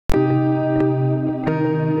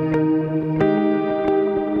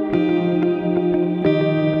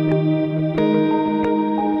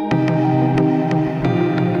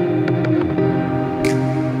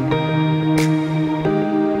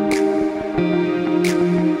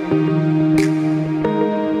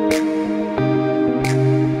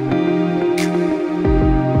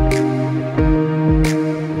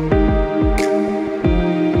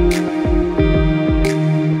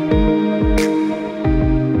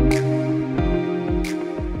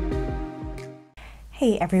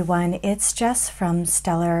everyone, it's Jess from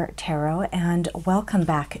Stellar Tarot and welcome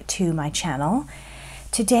back to my channel.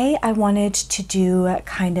 Today I wanted to do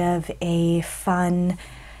kind of a fun,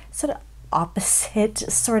 sort of opposite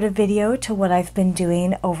sort of video to what I've been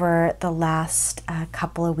doing over the last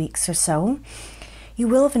couple of weeks or so. You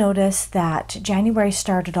will have noticed that January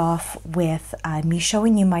started off with me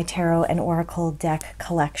showing you my tarot and oracle deck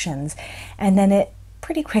collections, and then it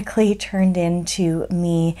pretty quickly turned into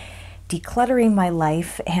me decluttering my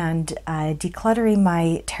life and decluttering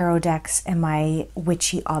my tarot decks and my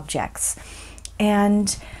witchy objects.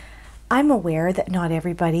 And I'm aware that not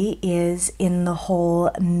everybody is in the whole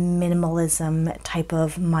minimalism type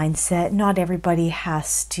of mindset. Not everybody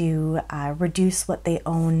has to reduce what they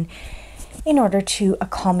own in order to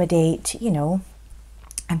accommodate, you know,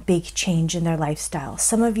 a big change in their lifestyle.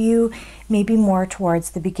 Some of you may be more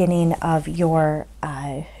towards the beginning of your,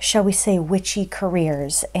 shall we say, witchy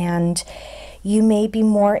careers, and you may be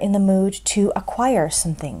more in the mood to acquire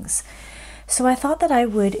some things. So I thought that I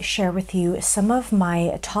would share with you some of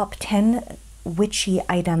my top 10 witchy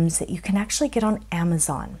items that you can actually get on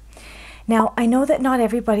Amazon. Now, I know that not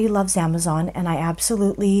everybody loves Amazon, and I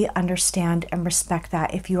absolutely understand and respect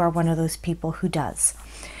that if you are one of those people who does.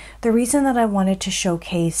 The reason that I wanted to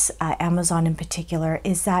showcase Amazon in particular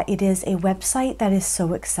is that it is a website that is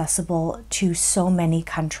so accessible to so many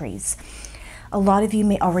countries. A lot of you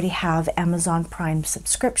may already have Amazon Prime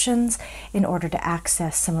subscriptions in order to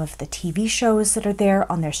access some of the TV shows that are there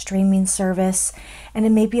on their streaming service. And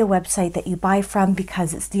it may be a website that you buy from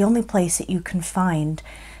because it's the only place that you can find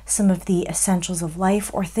some of the essentials of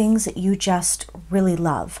life or things that you just really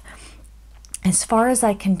love. As far as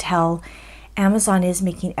I can tell, Amazon is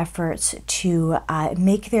making efforts to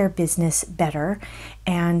make their business better,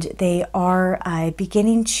 and they are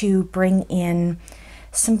beginning to bring in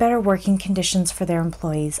some better working conditions for their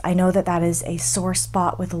employees. I know that that is a sore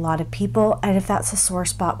spot with a lot of people, and if that's a sore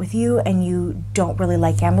spot with you and you don't really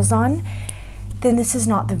like Amazon, then this is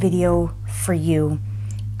not the video for you.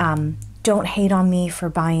 Don't hate on me for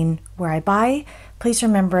buying where I buy. Please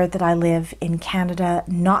remember that I live in Canada,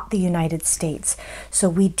 not the United States. So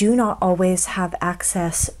we do not always have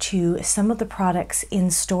access to some of the products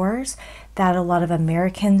in stores that a lot of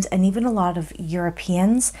Americans and even a lot of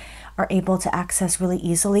Europeans are able to access really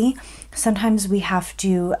easily. Sometimes we have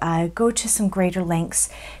to go to some greater lengths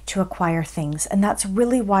to acquire things. And that's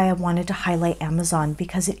really why I wanted to highlight Amazon,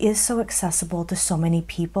 because it is so accessible to so many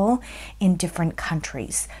people in different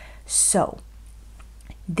countries. So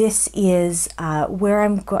this is all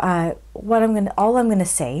I'm going to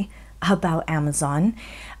say about Amazon.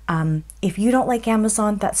 If you don't like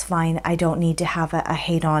Amazon, that's fine. I don't need to have a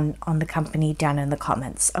hate on the company down in the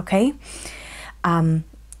comments, okay?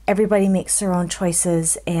 Everybody makes their own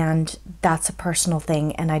choices, and that's a personal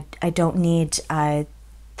thing, and I don't need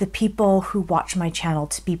the people who watch my channel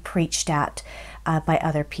to be preached at by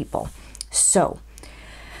other people. So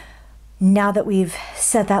now that we've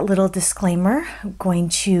said that little disclaimer, I'm going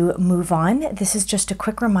to move on. This is just a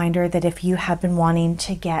quick reminder that if you have been wanting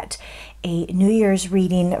to get a New Year's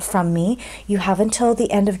reading from me, you have until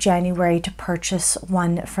the end of January to purchase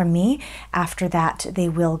one from me. After that, they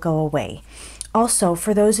will go away. Also,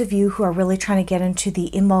 for those of you who are really trying to get into the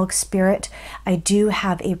Imbolc spirit, I do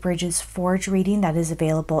have a Bridges Forge reading that is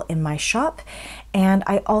available in my shop. And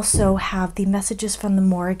I also have the Messages from the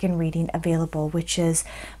Morrigan reading available, which is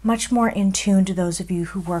much more in tune to those of you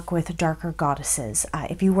who work with darker goddesses.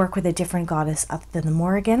 If you work with a different goddess other than the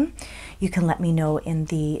Morrigan, you can let me know in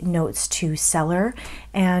the notes to seller,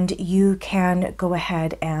 and you can go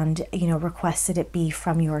ahead and, you know, request that it be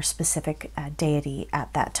from your specific deity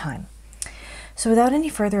at that time. So without any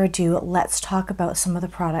further ado, let's talk about some of the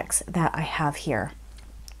products that I have here.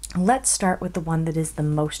 Let's start with the one that is the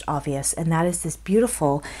most obvious, and that is this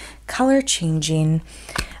beautiful color-changing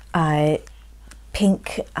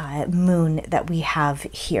pink moon that we have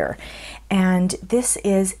here. And this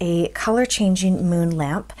is a color-changing moon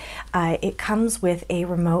lamp. It comes with a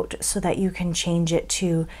remote so that you can change it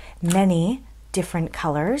to many different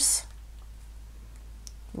colors.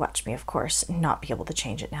 Watch me, of course, not be able to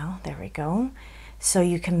change it now. There we go. So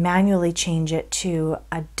you can manually change it to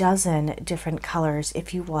a dozen different colors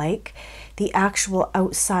if you like. The actual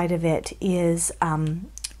outside of it is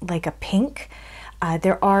like a pink.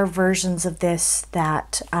 There are versions of this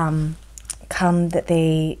that come that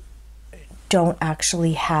they don't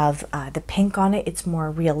actually have the pink on it. It's more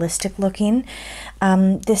realistic looking.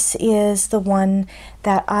 This is the one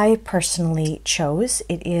that I personally chose.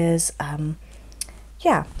 It is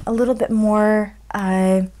yeah, a little bit more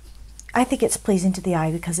I think it's pleasing to the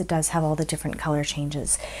eye because it does have all the different color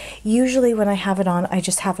changes. Usually when I have it on, I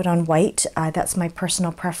just have it on white. That's my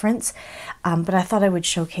personal preference. But I thought I would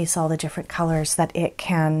showcase all the different colors that it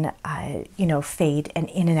can, you know, fade and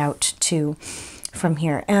in and out to from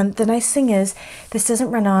here. And the nice thing is this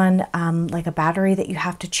doesn't run on like a battery that you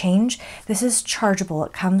have to change. This is chargeable.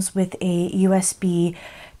 It comes with a USB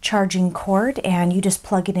charging cord, and you just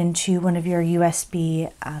plug it into one of your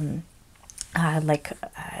USB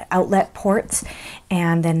outlet ports,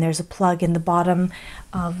 and then there's a plug in the bottom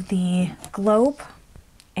of the globe,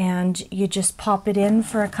 and you just pop it in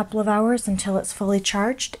for a couple of hours until it's fully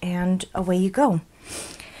charged, and away you go.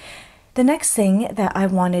 The next thing that I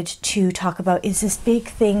wanted to talk about is this big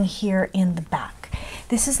thing here in the back.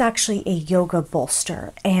 This is actually a yoga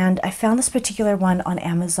bolster, and I found this particular one on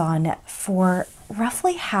Amazon for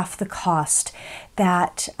roughly half the cost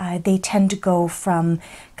that they tend to go from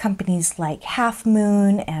companies like Half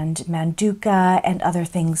Moon and Manduka and other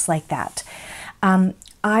things like that.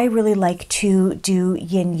 I really like to do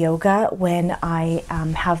yin yoga when I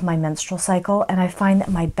have my menstrual cycle, and I find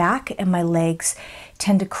that my back and my legs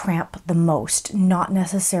tend to cramp the most, not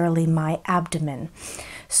necessarily my abdomen.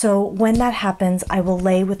 So when that happens, I will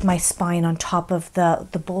lay with my spine on top of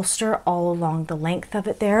the bolster all along the length of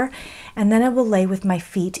it there, and then I will lay with my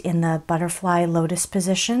feet in the butterfly lotus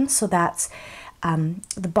position. So that's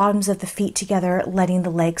the bottoms of the feet together, letting the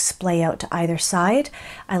legs splay out to either side.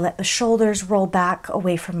 I let the shoulders roll back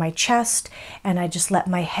away from my chest, and I just let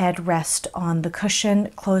my head rest on the cushion,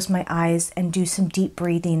 close my eyes, and do some deep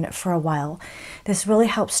breathing for a while. This really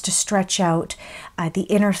helps to stretch out the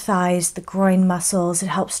inner thighs, the groin muscles. It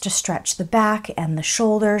helps to stretch the back, and the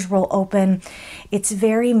shoulders roll open. It's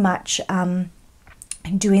very much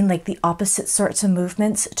doing like the opposite sorts of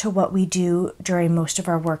movements to what we do during most of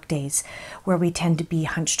our work days, where we tend to be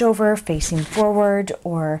hunched over, facing forward,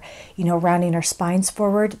 or, you know, rounding our spines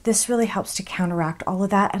forward. This really helps to counteract all of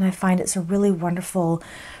that, and I find it's a really wonderful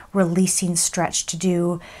releasing stretch to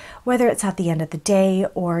do, whether it's at the end of the day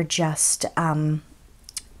or just,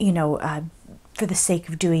 you know, for the sake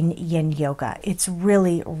of doing yin yoga. It's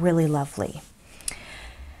really, really lovely.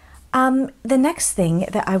 The next thing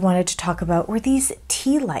that I wanted to talk about were these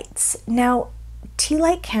tea lights. Now, tea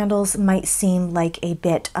light candles might seem like a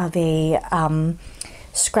bit of a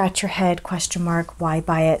scratch your head question mark, why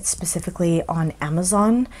buy it specifically on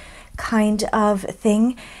Amazon kind of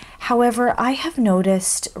thing. However, I have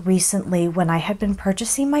noticed recently when I had been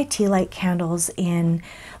purchasing my tea light candles in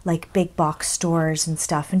like big box stores and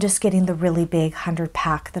stuff, and just getting the really big 100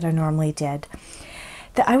 pack that I normally did,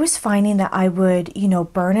 that I was finding that I would, you know,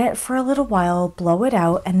 burn it for a little while, blow it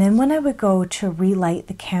out, and then when I would go to relight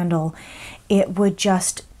the candle, it would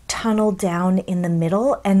just tunnel down in the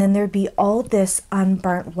middle, and then there'd be all this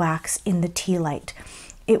unburnt wax in the tea light.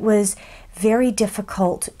 It was very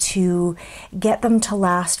difficult to get them to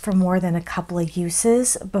last for more than a couple of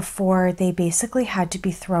uses before they basically had to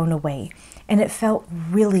be thrown away, and it felt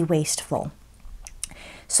really wasteful.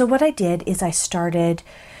 So what I did is I started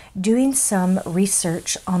doing some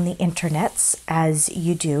research on the internets, as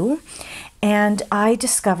you do, and I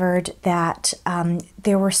discovered that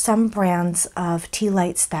there were some brands of tea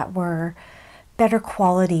lights that were better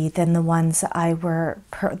quality than the ones that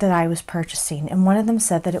I was purchasing, and one of them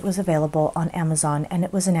said that it was available on Amazon, and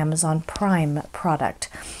it was an Amazon Prime product,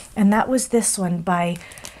 and that was this one by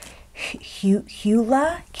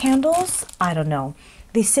Hula Candles. I don't know.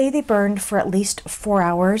 They say they burned for at least 4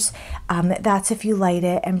 hours. That's if you light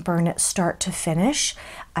it and burn it start to finish.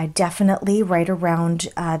 Definitely right around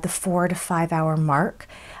the 4 to 5 hour mark.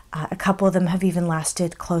 A couple of them have even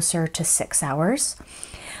lasted closer to 6 hours.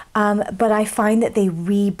 But I find that they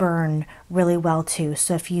reburn really well too.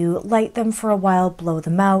 So if you light them for a while, blow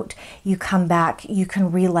them out, you come back, you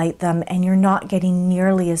can relight them, and you're not getting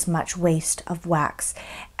nearly as much waste of wax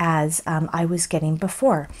as I was getting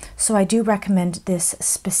before. So I do recommend this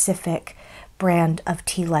specific brand of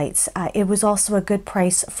tea lights. It was also a good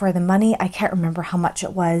price for the money. I can't remember how much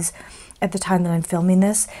it was at the time that I'm filming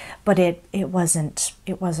this, but it wasn't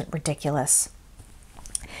ridiculous.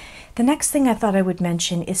 The next thing I thought I would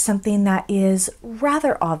mention is something that is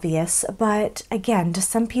rather obvious, but again, to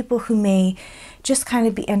some people who may just kind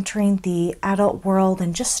of be entering the adult world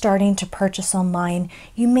and just starting to purchase online,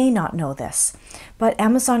 you may not know this. But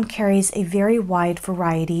Amazon carries a very wide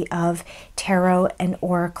variety of tarot and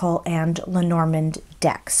oracle and Lenormand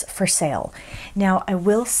decks for sale. Now, I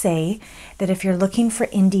will say that if you're looking for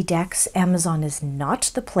indie decks, Amazon is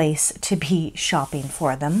not the place to be shopping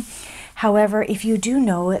for them. However, if you do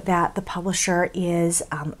know that the publisher is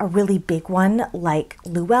a really big one like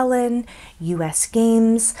Llewellyn, US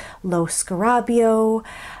Games, Lo Scarabeo,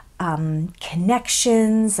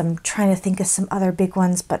 connections. I'm trying to think of some other big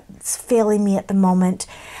ones, but it's failing me at the moment.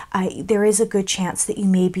 There is a good chance that you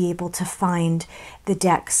may be able to find the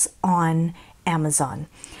decks on Amazon.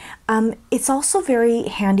 It's also very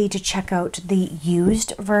handy to check out the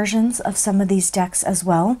used versions of some of these decks as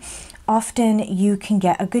well. Often you can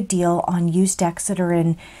get a good deal on used decks that are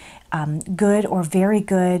in good or very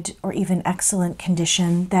good or even excellent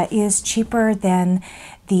condition that is cheaper than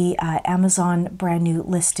the Amazon brand new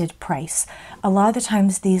listed price. A lot of the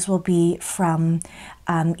times these will be from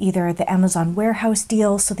either the Amazon warehouse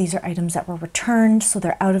deal, so these are items that were returned, so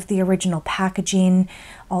they're out of the original packaging,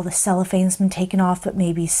 all the cellophane's been taken off, but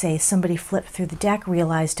maybe say somebody flipped through the deck,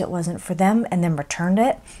 realized it wasn't for them, and then returned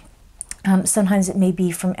it. Sometimes it may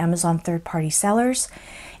be from Amazon third-party sellers,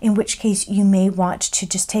 in which case you may want to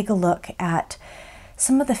just take a look at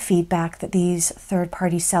some of the feedback that these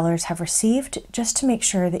third-party sellers have received, just to make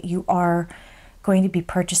sure that you are going to be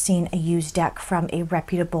purchasing a used deck from a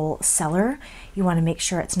reputable seller. You want to make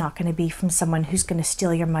sure it's not going to be from someone who's going to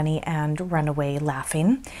steal your money and run away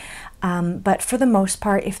laughing. But for the most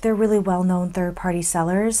part, if they're really well-known third-party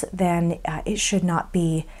sellers, then it should not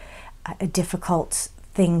be a difficult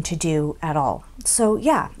thing to do at all. So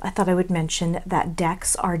yeah, I thought I would mention that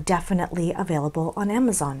decks are definitely available on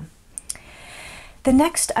Amazon. The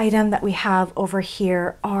next item that we have over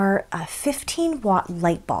here are 15-watt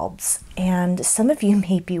light bulbs. And some of you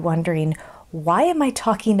may be wondering, why am I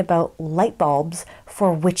talking about light bulbs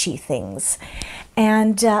for witchy things?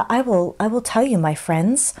 And I will tell you, my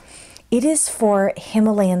friends. It is for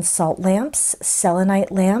Himalayan salt lamps,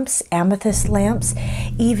 selenite lamps, amethyst lamps,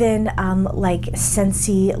 even like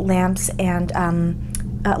Scentsy lamps and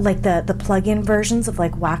like the plug-in versions of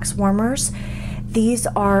like wax warmers. These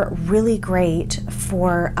are really great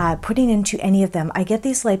for putting into any of them. I get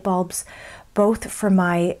these light bulbs both for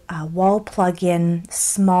my wall plug-in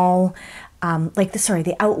small,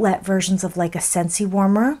 the outlet versions of like a Scentsy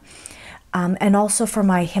warmer, and also for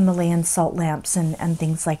my Himalayan salt lamps and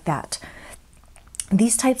things like that.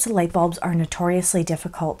 These types of light bulbs are notoriously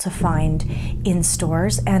difficult to find in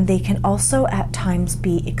stores, and they can also at times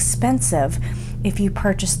be expensive if you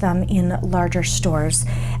purchase them in larger stores.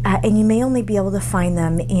 And you may only be able to find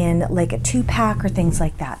them in like a 2-pack or things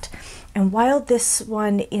like that. And while this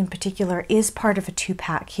one in particular is part of a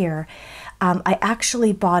 2-pack here, I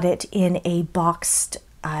actually bought it in a boxed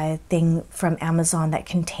thing from Amazon that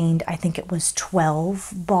contained, I think it was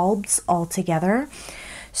 12 bulbs altogether.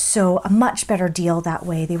 So a much better deal that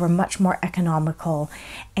way. They were much more economical,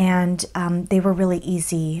 and they were really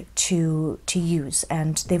easy to use,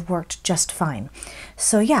 and they've worked just fine.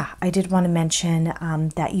 So yeah, I did want to mention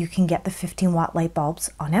that you can get the 15-watt light bulbs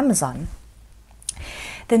on Amazon.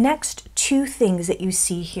 The next two things that you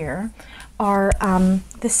see here are,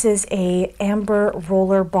 this is a amber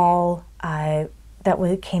roller ball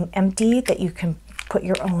that came empty that you can put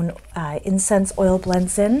your own incense oil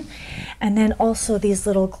blends in, and then also these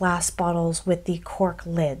little glass bottles with the cork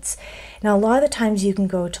lids. Now a lot of the times you can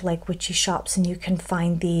go to like witchy shops and you can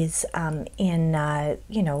find these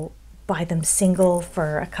buy them single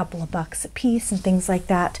for a couple of bucks a piece and things like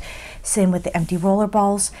that. Same with the empty roller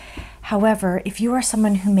balls. However, if you are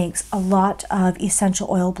someone who makes a lot of essential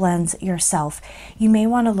oil blends yourself, you may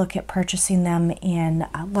want to look at purchasing them in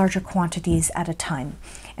larger quantities at a time.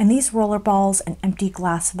 And these roller balls and empty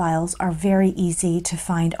glass vials are very easy to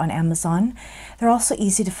find on Amazon. They're also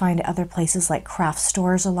easy to find at other places like craft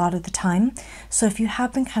stores a lot of the time. So if you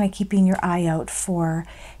have been kind of keeping your eye out for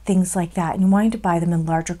things like that and wanting to buy them in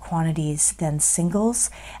larger quantities than singles,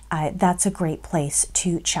 that's a great place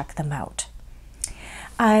to check them out.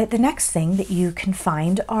 The next thing that you can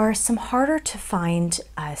find are some harder to find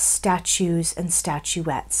statues and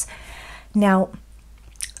statuettes. Now,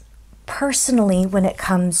 personally, when it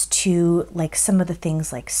comes to like some of the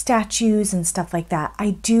things like statues and stuff like that,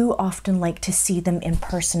 I do often like to see them in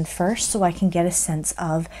person first so I can get a sense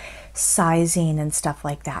of sizing and stuff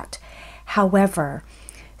like that. However,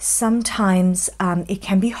 sometimes it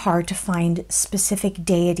can be hard to find specific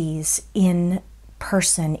deities in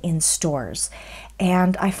person in stores.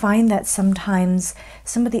 And I find that sometimes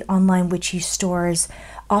some of the online witchy stores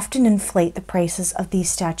often inflate the prices of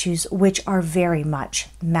these statues, which are very much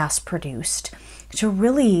mass-produced, to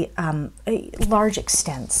really large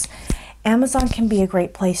extents. Amazon can be a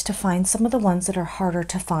great place to find some of the ones that are harder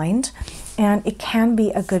to find, and it can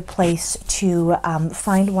be a good place to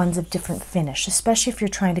find ones of different finish, especially if you're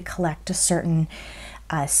trying to collect a certain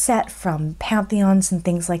set from pantheons and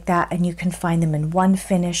things like that, and you can find them in one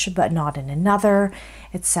finish but not in another,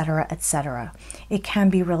 etc., etc. It can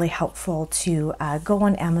be really helpful to go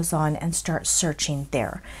on Amazon and start searching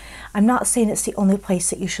there. I'm not saying it's the only place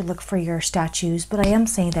that you should look for your statues, but I am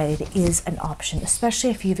saying that it is an option,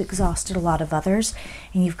 especially if you've exhausted a lot of others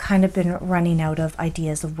and you've kind of been running out of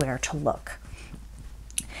ideas of where to look.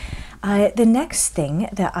 The next thing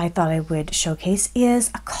that I thought I would showcase is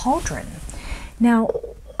a cauldron. Now,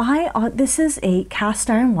 this is a cast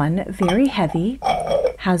iron one, very heavy,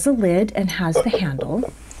 has a lid and has the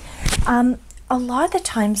handle. A lot of the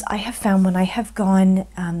times I have found when I have gone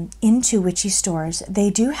into witchy stores, they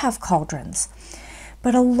do have cauldrons.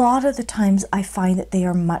 But a lot of the times I find that they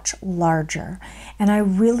are much larger. And I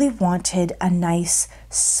really wanted a nice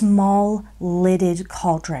small lidded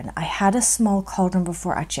cauldron. I had a small cauldron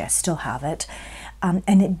before, actually I still have it,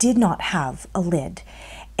 and it did not have a lid.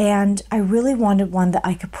 And I really wanted one that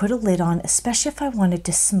I could put a lid on, especially if I wanted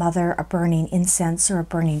to smother a burning incense or a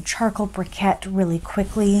burning charcoal briquette really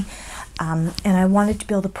quickly. And I wanted to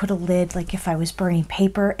be able to put a lid, like if I was burning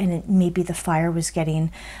paper and maybe the fire was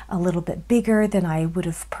getting a little bit bigger than I would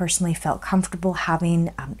have personally felt comfortable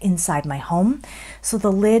having inside my home. So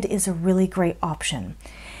the lid is a really great option.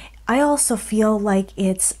 I also feel like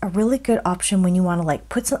it's a really good option when you want to like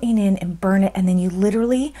put something in and burn it, and then you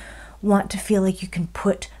literally want to feel like you can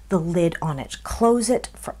put the lid on it, close it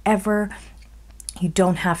forever. You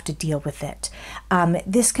don't have to deal with it.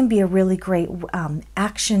 This can be a really great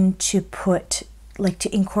action to put, like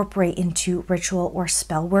to incorporate into ritual or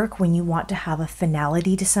spell work when you want to have a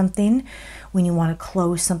finality to something, when you want to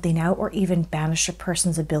close something out, or even banish a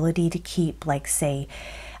person's ability to keep, like say,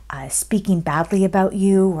 speaking badly about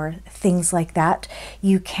you or things like that.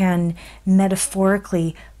 You can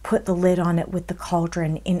metaphorically put the lid on it with the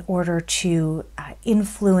cauldron in order to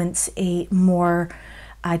influence a more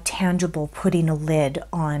tangible putting a lid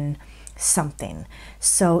on something.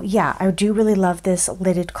 So yeah, I do really love this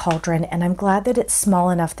lidded cauldron, and I'm glad that it's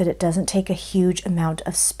small enough that it doesn't take a huge amount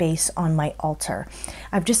of space on my altar.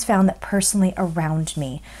 I've just found that personally around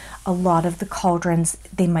me, a lot of the cauldrons,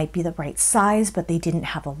 they might be the right size, but they didn't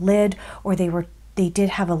have a lid, or they did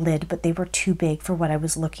have a lid, but they were too big for what I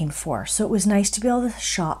was looking for. So it was nice to be able to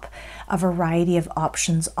shop a variety of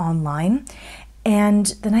options online. And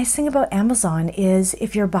the nice thing about Amazon is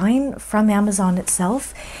if you're buying from Amazon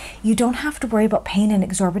itself, you don't have to worry about paying an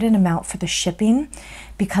exorbitant amount for the shipping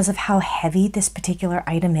because of how heavy this particular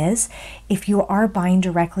item is. If you are buying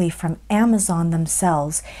directly from Amazon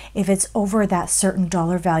themselves, if it's over that certain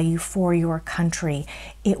dollar value for your country,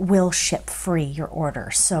 it will ship free your order.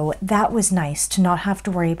 So that was nice to not have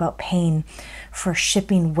to worry about paying for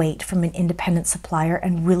shipping weight from an independent supplier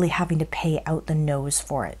and really having to pay out the nose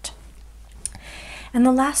for it. And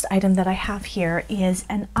the last item that I have here is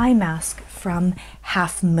an eye mask from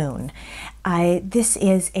Half Moon. This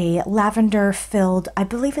is a lavender filled, I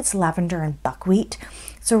believe it's lavender and buckwheat.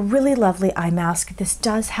 It's a really lovely eye mask. This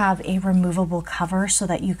does have a removable cover so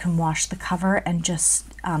that you can wash the cover and just,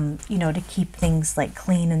 you know, to keep things like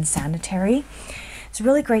clean and sanitary. It's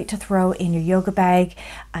really great to throw in your yoga bag,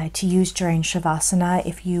 to use during Shavasana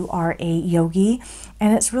if you are a yogi.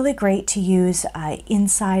 And it's really great to use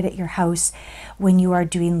inside at your house when you are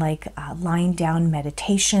doing like lying down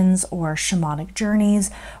meditations or shamanic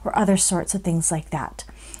journeys or other sorts of things like that.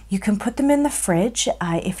 You can put them in the fridge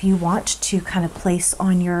if you want to kind of place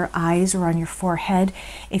on your eyes or on your forehead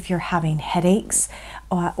if you're having headaches,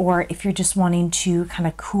 or if you're just wanting to kind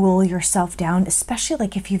of cool yourself down, especially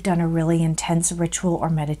like if you've done a really intense ritual or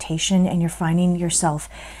meditation and you're finding yourself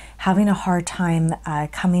having a hard time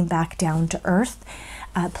coming back down to earth.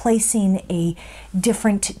 Placing a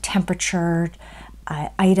different temperature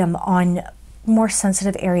item on more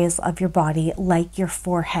sensitive areas of your body, like your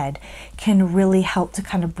forehead, can really help to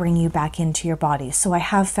kind of bring you back into your body. So I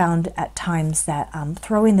have found at times that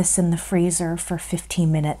throwing this in the freezer for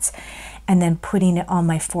 15 minutes and then putting it on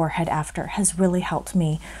my forehead after has really helped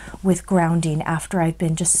me with grounding after I've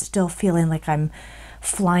been just still feeling like I'm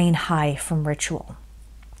flying high from ritual.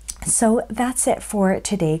 So that's it for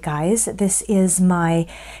today, guys. This is my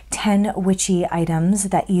 10 witchy items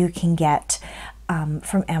that you can get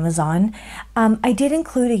from Amazon. I did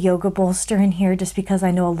include a yoga bolster in here just because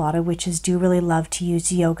I know a lot of witches do really love to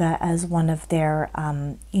use yoga as one of their,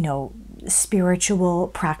 you know, spiritual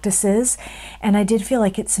practices. And I did feel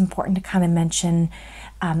like it's important to kind of mention,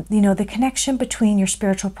 you know, the connection between your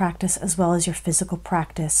spiritual practice as well as your physical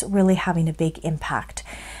practice really having a big impact.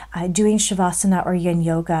 Doing Shavasana or Yin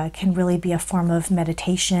Yoga can really be a form of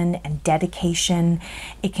meditation and dedication.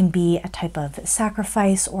 It can be a type of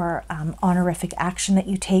sacrifice or honorific action that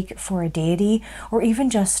you take for a deity or even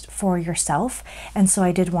just for yourself. And so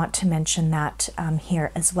I did want to mention that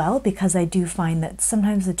here as well, because I do find that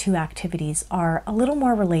sometimes the two activities are a little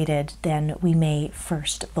more related than we may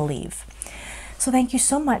first believe. So thank you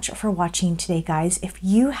so much for watching today, guys. If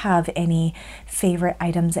you have any favorite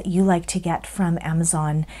items that you like to get from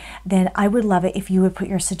Amazon, then I would love it if you would put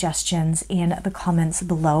your suggestions in the comments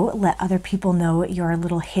below. Let other people know your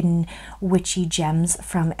little hidden witchy gems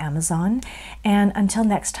from Amazon. And until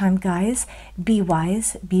next time, guys, be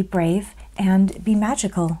wise, be brave, and be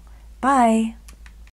magical. Bye.